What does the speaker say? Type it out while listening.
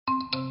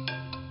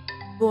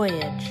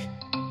Voyage.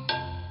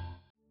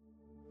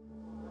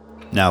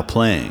 Now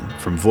playing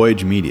from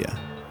Voyage Media,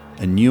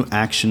 a new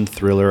action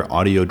thriller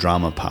audio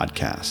drama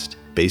podcast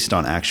based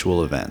on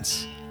actual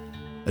events.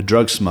 A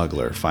drug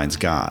smuggler finds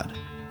God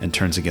and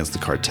turns against the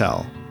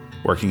cartel,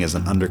 working as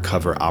an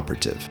undercover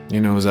operative. He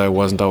knows I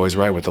wasn't always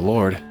right with the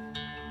Lord,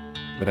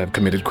 but I've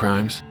committed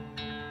crimes,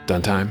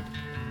 done time.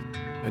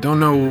 I don't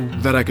know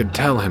that I could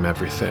tell him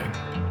everything.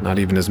 Not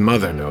even his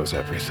mother knows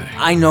everything.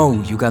 I know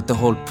you got the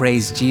whole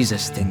praise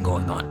Jesus thing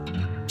going on.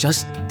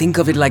 Just think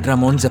of it like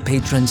Ramon's a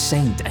patron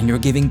saint and you're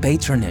giving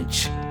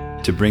patronage.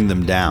 To bring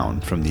them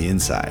down from the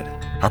inside.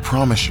 I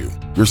promise you,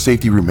 your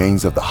safety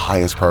remains of the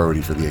highest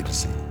priority for the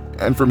agency,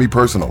 and for me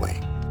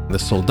personally. The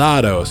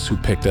soldados who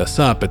picked us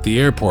up at the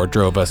airport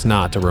drove us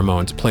not to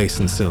Ramon's place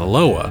in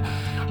Sinaloa,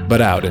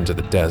 but out into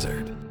the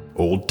desert.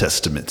 Old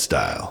Testament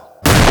style.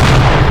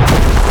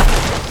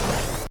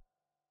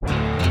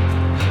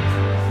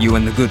 You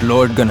and the good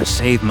Lord gonna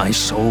save my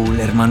soul,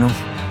 hermano?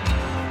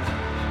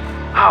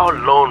 How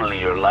lonely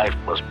your life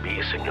must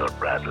be, Senor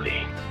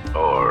Bradley,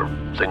 or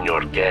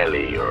Senor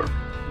Kelly, or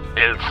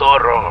El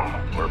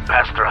Zorro, or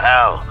Pastor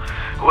Hal,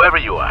 whoever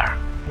you are.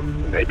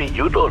 Maybe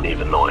you don't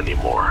even know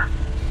anymore.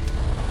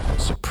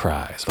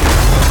 Surprise.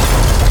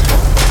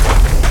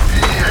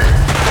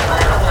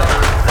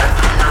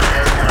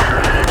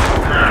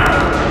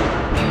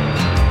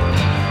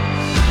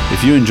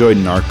 If you enjoyed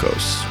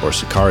Narcos or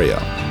Sicario,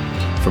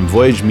 from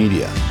Voyage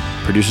Media,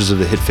 producers of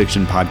the hit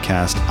fiction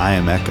podcast I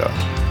Am Echo,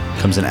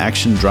 comes an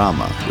action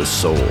drama with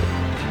soul,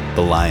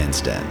 The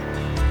Lion's Den.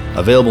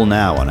 Available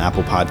now on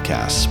Apple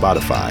Podcasts,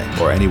 Spotify,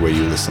 or anywhere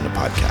you listen to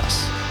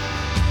podcasts.